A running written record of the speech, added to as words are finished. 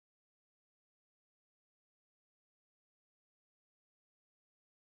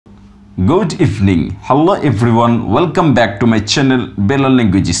Good evening. Hello everyone. Welcome back to my channel Belal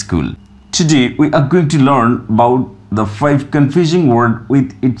Language School. Today we are going to learn about the 5 confusing words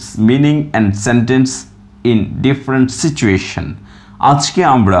with its meaning and sentence in different situation. আজকে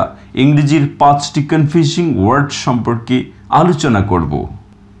আমরা ইংরেজির 5টি confusing word সম্পর্কে আলোচনা করব।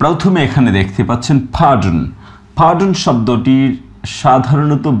 প্রথমে এখানে দেখতে পাচ্ছেন pardon. Pardon শব্দটির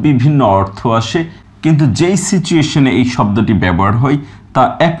সাধারণত বিভিন্ন অর্থ আসে, কিন্তু যেই সিচুয়েশনে এই শব্দটি ব্যবহার হয় তা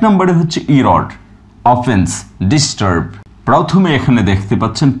এক নম্বরে হচ্ছে ইরর, অফেন্স, ডিস্টার্ব। প্রথমে এখানে দেখতে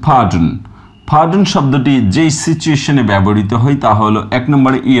পাচ্ছেন pardon. Pardon শব্দটি যেই সিচুয়েশনে ব্যবহৃত হয় তা হলো এক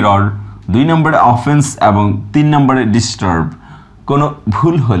নম্বরে ইরর, 2 নম্বরে অফেন্স এবং 3 নম্বরে ডিস্টার্ব। কোনো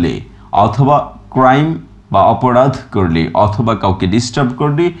ভুল হলে অথবা ক্রাইম বা অপরাধ করলে অথবা কাউকে ডিস্টার্ব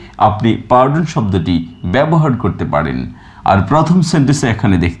করলে আপনি pardon শব্দটি ব্যবহার করতে পারেন। আর প্রথম সেন্টেন্সে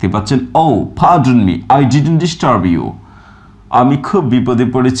এখানে দেখতে পাচ্ছেন pardon me, I didn't disturb you. আমি খুব বিপদে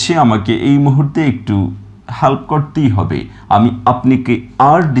পড়েছি, আমাকে এই মুহূর্তে একটু হেল্প করতেই হবে, আমি আপনাকে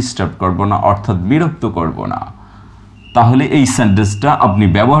আর ডিস্টার্ব করব না, অর্থাৎ বিরক্ত করব না। তাহলে এই সেন্টেন্সটা আপনি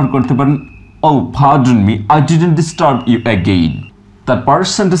ব্যবহার করতে পারেন pardon me, I didn't disturb you again. তারপর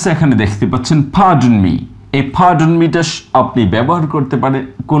সেন্টেন্সে এখানে দেখতে পাচ্ছেন pardon me. এই pardon me-টা আপনি ব্যবহার করতে পারেন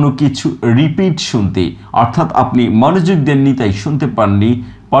কোনো কিছু রিপিট শুনতে, অর্থাৎ আপনি মনোযোগ দেননি তাই শুনতে পাননি,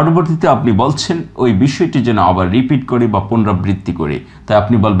 পরবর্তীতে আপনি বলছেন ওই বিষয়টি যেন আবার রিপিট করে বা পুনরাবৃত্তি করে, তাই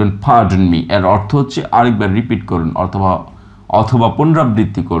আপনি বলবেন pardon me। এর অর্থ হচ্ছে আরেকবার রিপিট করুন অথবা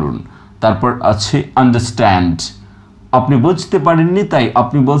পুনরাবৃত্তি করুন। তারপর আছে আন্ডারস্ট্যান্ড। আপনি বুঝতে পারেননি তাই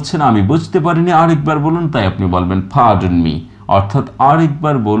আপনি বলছেন আমি বুঝতে পারিনি, আরেকবার বলুন, তাই আপনি বলবেন pardon me, অর্থাৎ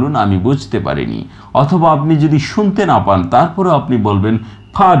আরেকবার বলুন আমি বুঝতে পারিনি। অথবা আপনি যদি শুনতে না পান তারপরে আপনি বলবেন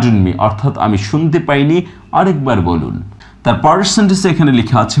pardon me, অর্থাৎ আমি শুনতে পাইনি, আরেকবার বলুন। তারপর সেন্টেন্সে এখানে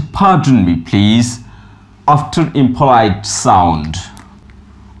লেখা আছে pardon me please after impolite sound,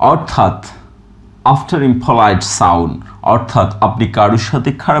 অর্থাৎ after impolite sound অর্থাৎ আপনি কারোর সাথে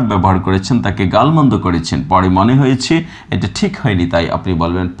খারাপ ব্যবহার করেছেন, তাকে গালমন্দ করেছেন, পরে মনে হয়েছে এটা ঠিক হয়নি তাই আপনি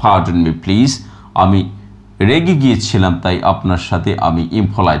বলবেন pardon me please, আমি রেগে গিয়েছিলাম তাই আপনার সাথে আমি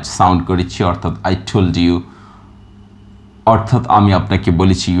impolite সাউন্ড করেছি, অর্থাৎ I told you, অর্থাৎ আমি আপনাকে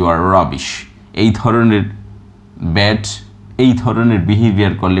বলেছি you are rubbish। এই ধরনের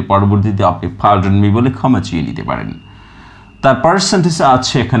বিহেভিয়ার করলে পরবর্তীতে আপনি pardon me বলে ক্ষমা চেয়ে নিতে পারেন। তারপর সেন্টেন্সে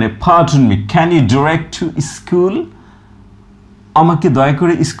আছে এখানে pardon me can you direct to school, আমাকে দয়া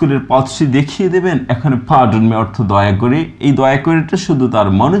করে স্কুলের পথটি দেখিয়ে দেবেন। এখানে pardon me অর্থ দয়া করে, এই দয়া করেটা শুধু তার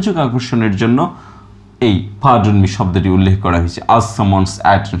মনোযোগ আকর্ষণের জন্য এই pardon me শব্দটি উল্লেখ করা হয়েছে, as someone's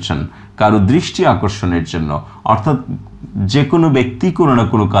attention, কারো দৃষ্টি আকর্ষণের জন্য, অর্থাৎ যে কোনো ব্যক্তি কোনো না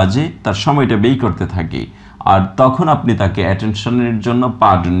কোনো কাজে তার সময়টা ব্যয় করতে থাকে, আর তখন আপনি তাকে অ্যাটেনশনের জন্য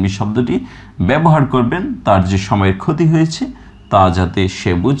pardon me শব্দটি ব্যবহার করবেন, তার যে সময়ের ক্ষতি হয়েছে তা যাতে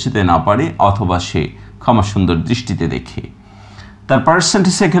সে বুঝতে না পারে অথবা সে ক্ষমা সুন্দর দৃষ্টিতে দেখে। তারপর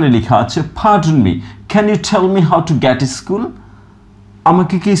সেন্টেন্সে এখানে লেখা আছে pardon me can you tell me how to get to school,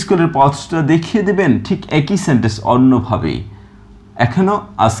 আমাকে কি স্কুলের পথটা দেখিয়ে দেবেন। ঠিক একই সেন্টেন্স অন্যভাবে এখানেও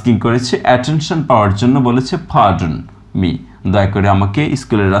আস্কিং করেছে, অ্যাটেনশন পাওয়ার জন্য বলেছে pardon me, দয়া করে আমাকে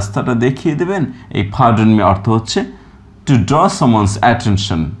স্কুলের রাস্তাটা দেখিয়ে দেবেন। এই pardon me অর্থ হচ্ছে to draw someone's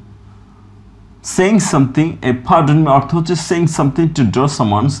attention, saying something, এই pardon me অর্থ হচ্ছে saying something to draw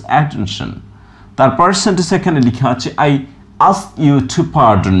someone's attention। তারপর সেন্টেন্স এখানে লেখা আছে I ask you to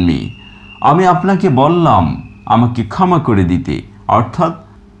pardon me, আমি আপনাকে বললাম আমাকে ক্ষমা করে দিতে, অর্থাৎ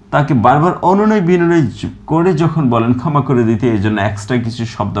তাকে বারবার অনুনয় বিনয় করে যখন বলেন ক্ষমা করে দিতে, এই জন্য এক্সট্রা কিছু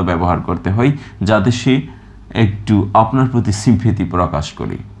শব্দ ব্যবহার করতে হয় যাতে সে একটু আপনার প্রতি সিম্পেথি প্রকাশ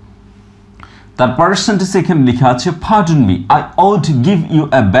করে। তারপর সেন্টেন্সে এখানে লেখা আছে pardon me I ought to give you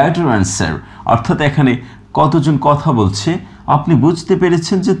a better answer, অর্থাৎ এখানে কতজন কথা বলছে, আপনি বুঝতে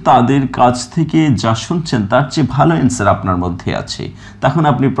পেরেছেন যে তাদের কাছ থেকে যা শুনছেন তার চেয়ে ভালো অ্যান্সার আপনার মধ্যে আছে, তখন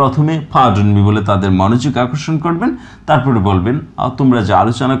আপনি প্রথমে pardon me বলে তাদের মনোযোগ আকর্ষণ করবেন, তারপরে বলবেন তোমরা যা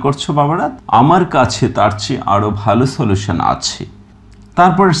আলোচনা করছো বাবারা, আমার কাছে তার চেয়ে আরো ভালো সলিউশন আছে।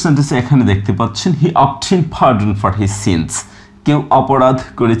 তারপর সেন্টেন্সে এখানে দেখতে পাচ্ছেন he obtained pardon for his sins, কেউ অপরাধ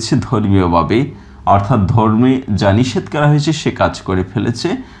করেছে ধর্মীয়ভাবে, অর্থাৎ ধর্মে যা নিষেধ করা হয়েছে সে কাজ করে ফেলেছে,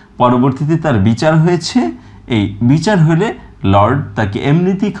 পরবর্তীতে তার বিচার হয়েছে, এই বিচার হলে লর্ড তাকে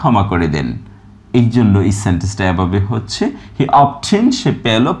এমনিতেই ক্ষমা করে দেন, এই জন্য এই সেন্টেন্সটা এভাবে হচ্ছে he obtained, সে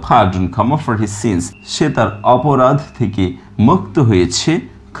পেল pardon, ক্ষমা for his sins, সে তার অপরাধ থেকে মুক্ত হয়েছে,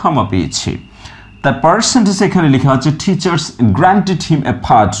 ক্ষমা পেয়েছে। তারপর সেন্টেন্সে এখানে লেখা আছে টিচার্স গ্রান্টেড হিম এ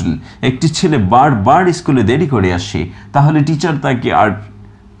pardon, একটি ছেলে বারবার স্কুলে দেরি করে আসে, তাহলে টিচার তাকে আর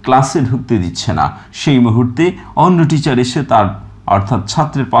ক্লাসে ঢুকতে দিচ্ছে না, সেই মুহূর্তে অন্য টিচার এসে তার অর্থাৎ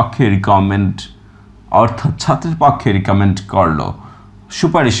ছাত্রের পক্ষে রিকমেন্ড করলো,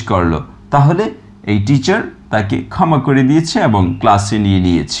 সুপারিশ করলো, তাহলে এই টিচার তাকে ক্ষমা করে দিয়েছে এবং ক্লাসে নিয়ে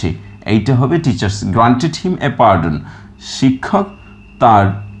নিয়েছে। এইটা হবে টিচার্স গ্রান্টেড হিম এ পার্ডন, শিক্ষক তার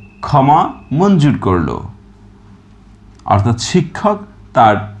ক্ষমা মঞ্জুর করলো, অর্থাৎ শিক্ষক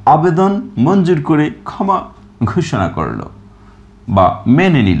তার আবেদন মঞ্জুর করে ক্ষমা ঘোষণা করলো বা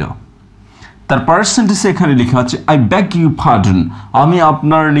মেনে নিল। তার পার্সেন্টেজ এখানে লেখা আছে আই বেগ ইউ পার্ডন, আমি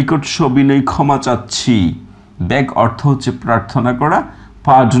আপনার নিকট সবিনয় ক্ষমা চাচ্ছি। বেগ অর্থ হচ্ছে প্রার্থনা করা,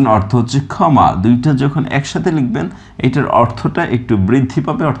 পার্ডন অর্থ হচ্ছে ক্ষমা। দুইটা যখন একসাথে লিখবেন এটার অর্থটা একটু বৃদ্ধি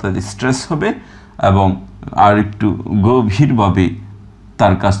পাবে, অর্থাৎ স্ট্রেস হবে এবং আর একটু গভীরভাবে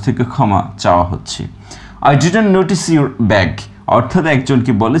তার কাছ থেকে ক্ষমা চাওয়া হচ্ছে। I didn't notice your bag, অর্থাৎ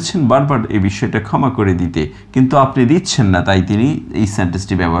একজনকে বলেছেন বারবার এই বিষয়টা ক্ষমা করে দিতে, কিন্তু আপনি দিচ্ছেন না, তাই তিনি এই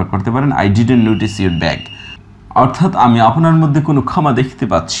সেন্টেন্সটি ব্যবহার করতে পারেন I didn't notice your bag, অর্থাৎ আমি আপনার মধ্যে কোনো ক্ষমা দেখতে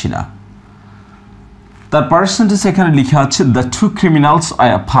পাচ্ছি না। তার পার্সেন্টেজ এখানে লেখা আছে দ্য টু ক্রিমিনালস আই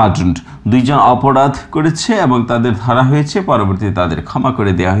পার্ডনড, দুইজন অপরাধ করেছে এবং তাদের ধরা হয়েছে, পরবর্তীতে তাদের ক্ষমা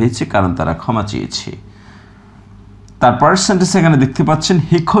করে দেওয়া হয়েছে কারণ তারা ক্ষমা চেয়েছে। তার পার্সেন্টেজ এখানে দেখতে পাচ্ছেন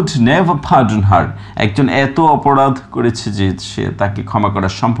হি কুড নেভার পার্ডন হার, একজন এত অপরাধ করেছে যে সে তাকে ক্ষমা করা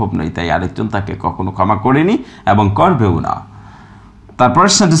সম্ভব নয়, তাই আরেকজন তাকে কখনো ক্ষমা করেনি এবং করবেও না। তার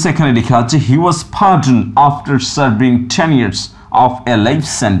পার্সেন্টেজ এখানে লেখা আছে হি ওয়াজ pardon after serving 10 years of A life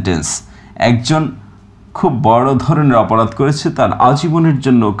sentence, একজন খুব বড় ধরনের অপরাধ করেছে, তার আজীবনের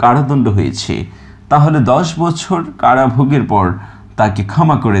জন্য কারাদণ্ড হয়েছে, তাহলে 10 বছর কারাভোগের পর তাকে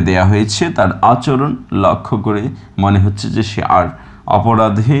ক্ষমা করে দেয়া হয়েছে। তার আচরণ লক্ষ্য করে মনে হচ্ছে যে সে আর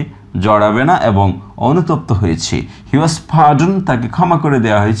অপরাধে জড়াবে না এবং অনুতপ্ত হয়েছে। হি ওয়াজ পার্ডন, তাকে ক্ষমা করে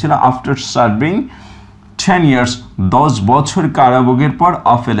দেওয়া হয়েছিল আফটার সার্ভিং 10 years 10 বছর কারাভোগের পর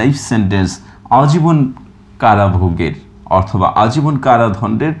অফ এ লাইফ সেন্টেন্স, আজীবন কারাভোগের অথবা আজীবন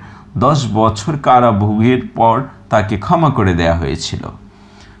কারাদণ্ডের 10 বছর কারাভোগের পর তাকে ক্ষমা করে দেয়া হয়েছিল।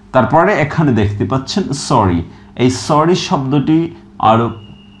 তারপরে এখানে দেখতে পাচ্ছেন সরি, এই সরি শব্দটি আরও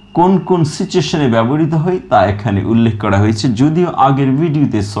কোন কোন সিচুয়েশনে ব্যবহৃত হয় তা এখানে উল্লেখ করা হয়েছে, যদিও আগের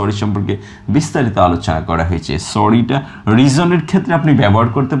ভিডিওতে সরি সম্পর্কে বিস্তারিত আলোচনা করা হয়েছে। সরিটা রিজনের ক্ষেত্রে আপনি ব্যবহার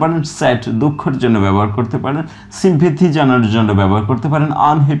করতে পারেন, স্যাড দুঃখের জন্য ব্যবহার করতে পারেন, সিম্প্যাথি জানার জন্য ব্যবহার করতে পারেন,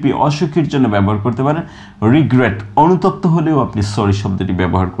 আনহ্যাপি অসুখের জন্য ব্যবহার করতে পারেন, রিগ্রেট অনুতপ্ত হলেও আপনি সরি শব্দটি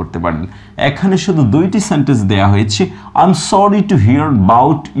ব্যবহার করতে পারেন। এখানে শুধু 2টি সেন্টেন্স দেওয়া হয়েছে I am sorry to hear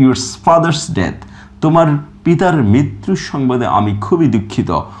about your father's death, তোমার পিতার মৃত্যুর সংবাদে আমি খুবই দুঃখিত,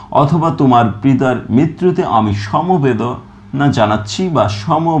 অথবা তোমার পিতার মৃত্যুতে আমি সমবেদনা জানাচ্ছি বা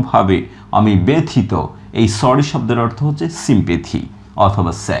সমভাবে আমি ব্যথিত। এই সরি শব্দের অর্থ হচ্ছে সিম্প্যাথি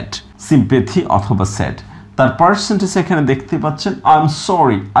অথবা স্যাড, সিম্প্যাথি অথবা স্যাড। তার পার্সেন্টেজ এখানে দেখতে পাচ্ছেন I am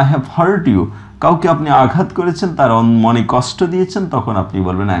sorry I have heart you, কাউকে আপনি আঘাত করেছেন, তার মনে কষ্ট দিয়েছেন, তখন আপনি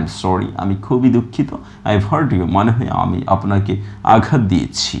বলবেন আই এম সরি, আমি খুবই দুঃখিত, আই হ্যাভ হার্ট ইউ মানে হয় আমি আপনাকে আঘাত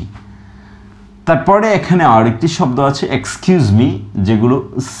দিয়েছি। তারপরে এখানে আরেকটি শব্দ আছে এক্সকিউজ মি, যেগুলো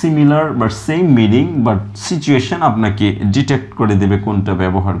সিমিলার বা সেম মিনিং বাট সিচুয়েশন আপনাকে ডিটেক্ট করে দেবে কোনটা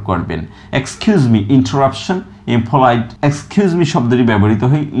ব্যবহার করবেন। Excuse me interruption, ইমপোলাইট। Excuse me শব্দটি ব্যবহৃত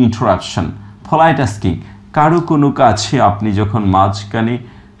হয় ইন্টারাপশন। পোলাইট আস্কিং, কারো কোনো কাছে আপনি যখন মাঝখানে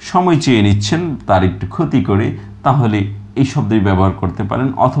সময় চেয়ে নিচ্ছেন তার একটু ক্ষতি করে, তাহলে এই শব্দটি ব্যবহার করতে পারেন,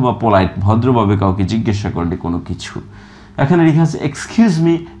 অথবা পোলাইট ভদ্রভাবে কাউকে জিজ্ঞাসা করলে কোনো কিছু। এখানে লেখা আছে excuse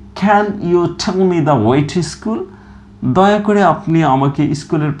me can you tell me the way to school, দয়া করে আপনি আমাকে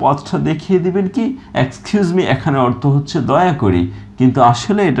স্কুলের পথটা দেখিয়ে দিবেন কি। এক্সকিউজ মি এখানে অর্থ হচ্ছে দয়া করে, কিন্তু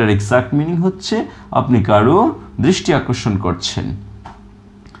আসলে এটার এক্সাক্ট মিনিং হচ্ছে আপনি কারো দৃষ্টি আকর্ষণ করছেন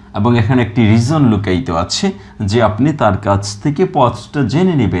এবং এখানে একটি রিজন লুকায়িত আছে যে আপনি তার কাছ থেকে পথটা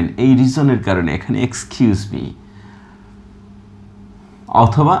জেনে নেবেন, এই রিজনের কারণে এখানে এক্সকিউজ মি।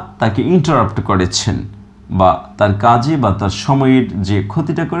 অথবা তাকে ইন্টারাপ্ট করেছেন বা তার কাজে বা তার সময়ের যে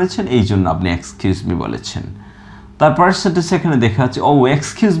ক্ষতিটা করেছেন এই জন্য আপনি এক্সকিউজ মি বলেছেন। তার পার্সেন্টেজ এখানে দেখা আছে ও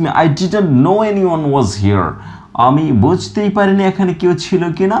excuse me I didn't know anyone was here, আমি বুঝতেই পারিনি এখানে কেউ ছিল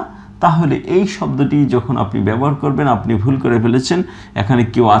কিনা। তাহলে এই শব্দটি যখন আপনি ব্যবহার করবেন, আপনি ভুল করে ফেলেছেন, এখানে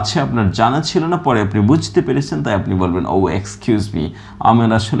কেউ আছে আপনার জানা ছিল না, পরে আপনি বুঝতে পেরেছেন, তাই আপনি বলবেন ও এক্সকিউজ মি, আমার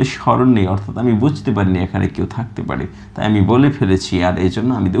আসলে স্মরণ নেই, অর্থাৎ আমি বুঝতে পারিনি এখানে কেউ থাকতে পারে, তাই আমি বলে ফেলেছি আর এই জন্য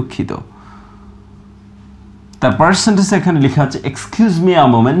আমি দুঃখিত। তার পার্সেন্টেজ এখানে লেখা আছে excuse me a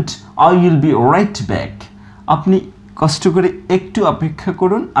moment I will be right back, আপনি কষ্ট করে একটু অপেক্ষা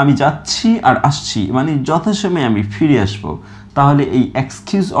করুন, আমি যাচ্ছি আর আসছি, মানে যথাসময়ে আমি ফিরে আসব। তাহলে এই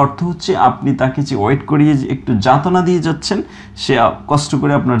এক্সকিউজ অর্থ হচ্ছে আপনি তাকে যে ওয়েট করিয়ে যে একটু যাতনা দিয়ে যাচ্ছেন, সে কষ্ট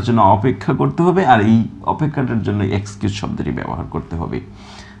করে আপনার জন্য অপেক্ষা করতে হবে, আর এই অপেক্ষাটার জন্য এক্সকিউজ শব্দটি ব্যবহার করতে হবে।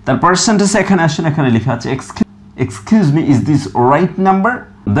 তার পার্সেন্টেজ এখানে আসেন, এখানে লেখা আছে excuse me is this right number,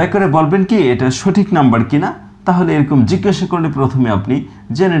 দয়া করে বলবেন কি এটা সঠিক নাম্বার কিনা। তাহলে এরকম জিজ্ঞাসা করলে প্রথমে আপনি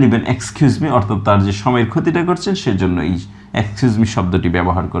জেনে নেবেন এক্সকিউজ মি, অর্থাৎ তার যে সময়ের ক্ষতিটা করছেন সেজন্য এই এক্সকিউজ মি শব্দটি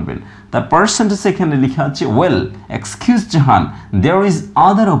ব্যবহার করবেন। তার পার্সেন্টেজ এখানে লেখা আছে well excuse Jahan there is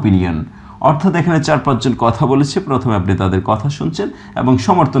other opinion, অর্থাৎ এখানে 4-5 জন কথা বলেছে, প্রথমে আপনি তাদের কথা শুনছেন এবং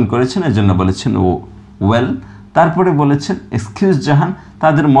সমর্থন করেছেন, এজন্য বলেছেন ও ওয়েল। তারপরে বলেছেন এক্সকিউজ জাহান,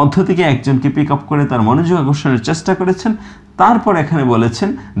 তাদের মধ্য থেকে একজনকে পিক আপ করে তার মনোযোগ আকর্ষণের চেষ্টা করেছেন। তারপর এখানে বলেছেন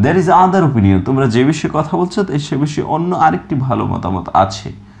দ্যার ইজ আদার ওপিনিয়ন, তোমরা যে বিষয়ে কথা বলছো সে বিষয়ে অন্য আরেকটি ভালো মতামত আছে।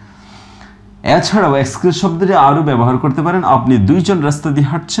 এছাড়াও এক্সকিউজ শব্দটি আরও ব্যবহার করতে পারেন, আপনি 2 জন রাস্তা দিয়ে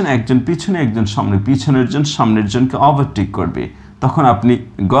হাঁটছেন, একজন পিছনে একজন সামনে, পিছনের জন সামনের জনকে ওভারটেক করবে, তখন আপনি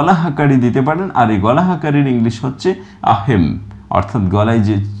গলা হাঁকারি দিতে পারেন। আর এই গলা হাঁকারির ইংলিশ হচ্ছে আহেম, অর্থাৎ গলায়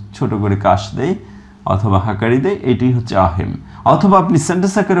যে ছোট করে কাশ দেয় অথবা হাঁকারি দেয় এটি হচ্ছে আহেম। অথবা আপনি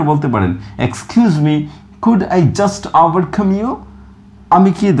সেন্টেন্স আকারে বলতে পারেন excuse me could I just overcome you, আমি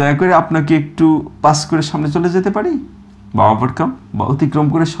কি দয়া করে আপনাকে একটু পাস করে সামনে চলে যেতে পারি, বা ওভারকাম বা অতিক্রম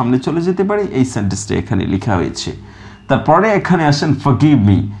করে সামনে চলে যেতে পারি, এই সেন্টেন্সটা এখানে লেখা হয়েছে। তারপরে এখানে আসেন forgive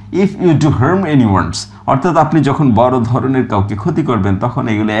me if you do harm anyone's, অর্থাৎ আপনি যখন বড় ধরনের কাউকে ক্ষতি করবেন তখন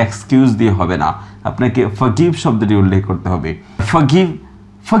এগুলো এক্সকিউজ দিয়ে হবে না, আপনাকে ফরগিভ শব্দটি উল্লেখ করতে হবে।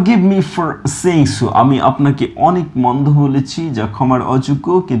 Forgive me for saying so, আমি আপনাকে অনেক মন্দ বলেছি যা ক্ষমার অযোগ্য,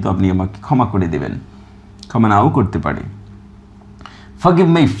 কিন্তু আপনি আমাকে ক্ষমা করে দেবেন, ক্ষমা নাও করতে পারি। Forgive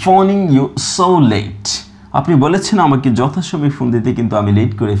me phoning you so late, আপনি বলেছেন আমাকে যথাসময়ে ফোন দিতে কিন্তু আমি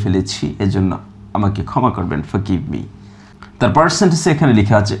লেট করে ফেলেছি, এজন্য আমাকে ক্ষমা করবেন, ফরগিভ মি। তার পার্সেন্টেজ এখানে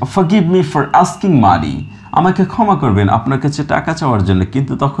লেখা আছে ফরগিভ মি ফর আস্কিং মানি, আমাকে ক্ষমা করবেন আপনার কাছে টাকা চাওয়ার জন্য,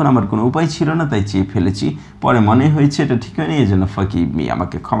 কিন্তু তখন আমার কোনো উপায় ছিল না তাই চেয়ে ফেলেছি, পরে মনে হয়েছে এটা ঠিক হয়নি, এই জন্য ফরগিভ মি,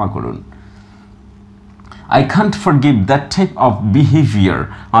 আমাকে ক্ষমা করুন। I can't forgive that type of behaviour,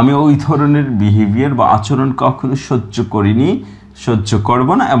 আমি ওই ধরনের বিহেভিয়ার বা আচরণ কখনো সহ্য করিনি, সহ্য করব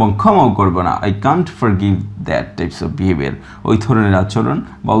না এবং ক্ষমাও করব না। I can't forgive that types of behaviour, ওই ধরনের আচরণ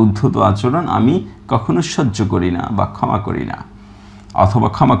বা উদ্ধত আচরণ আমি কখনো সহ্য করি না বা ক্ষমা করি না অথবা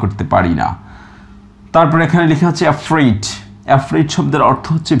ক্ষমা করতে পারি না। তারপর এখানে লেখা আছে অ্যাফ্রেড, অ্যাফ্রেড শব্দের অর্থ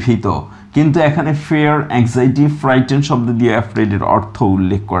হচ্ছে ভীত, কিন্তু এখানে ফিয়ার, অ্যাংজাইটি, ফ্রাইটেন শব্দ দিয়ে অ্যাফ্রেডের অর্থ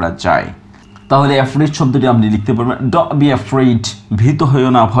উল্লেখ করা যায়। তাহলে অ্যাফ্রেড শব্দটি আপনি লিখতে পারবেন ডন্ট বি অ্যাফ্রেড, ভীত হইও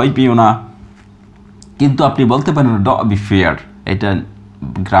না, ভয় পেও না, কিন্তু আপনি বলতে পারেন ডন্ট বি ফিয়ার, এটা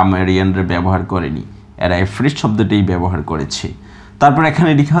গ্রামারিয়ানরা ব্যবহার করেনি, এরা অ্যাফ্রেড শব্দটাই ব্যবহার করেছে। তারপর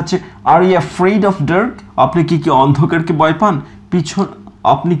এখানে লেখা আছে are you afraid of dark, আপনি কি অন্ধকারকে ভয় পান,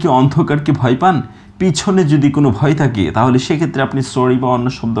 আপনি কি অন্ধকারকে ভয় পান, পিছনে যদি কোনো ভয় থাকে তাহলে সেক্ষেত্রে আপনি সরি বা অন্য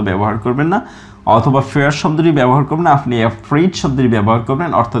শব্দ ব্যবহার করবেন না, অথবা ফেয়ার শব্দটি ব্যবহার করবেন না, আপনি অ্যাফ্রেড শব্দটি ব্যবহার করবেন,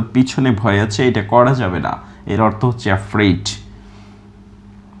 অর্থাৎ পিছনে ভয় আছে এটা করা যাবে না, এর অর্থ হচ্ছে অ্যাফ্রেড।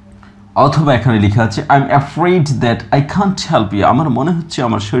 অথবা এখানে লেখা আছে I am afraid that I can't help you, আমার মনে হচ্ছে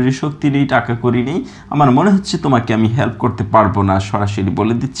আমার শরীরে শক্তি নেই, টাকা করি নেই, আমার মনে হচ্ছে তোমাকে আমি হেল্প করতে পারবো না, সরাসরি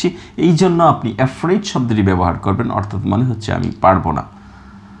বলে দিচ্ছি, এই জন্য আপনি অ্যাফ্রেড শব্দটি ব্যবহার করবেন, অর্থাৎ মনে হচ্ছে আমি পারবো না।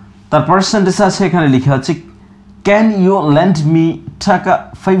 তার পার্সেন্টেজ আছে এখানে লেখা আছে ক্যান ইউ লেন্ড মি টাকা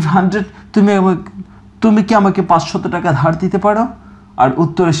 500, তুমি কি আমাকে 500 টাকা ধার দিতে পারো, আর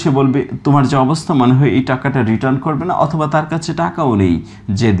উত্তরে সে বলবে তোমার যে অবস্থা মনে হয় এই টাকাটা রিটার্ন করবে না, অথবা তার কাছে টাকাও নেই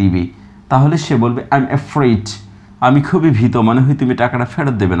যে দিবে, তাহলে সে বলবে আই এম অ্যাফ্রেড, আমি খুবই ভীত, মনে হয় তুমি টাকাটা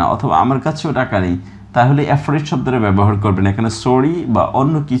ফেরত দেবে না, অথবা আমার কাছেও টাকা নেই, তাহলে অ্যাফ্রেড শব্দটা ব্যবহার করবেন, এখানে সরি বা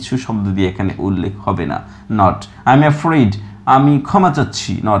অন্য কিছু শব্দ দিয়ে এখানে উল্লেখ হবে না। নট আই এম অ্যাফ্রেড, আমি ক্ষমা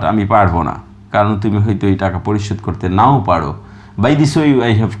চাচ্ছি, নট আমি পারবো না, কারণ তুমি হয়তো এই টাকা পরিশোধ করতে নাও পারো। By this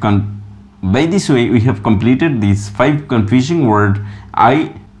way, we have completed these 5 confusing words.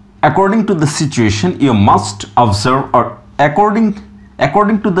 According to the situation, you must observe, or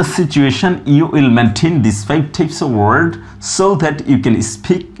according to the situation, you will maintain these 5 types of words so that you can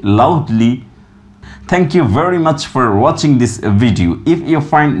speak loudly. Thank you very much for watching this video. If you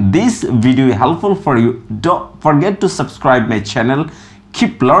find this video helpful for you, don't forget to subscribe my channel.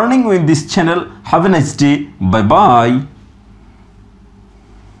 Keep learning with this channel. Have a nice day. Bye bye.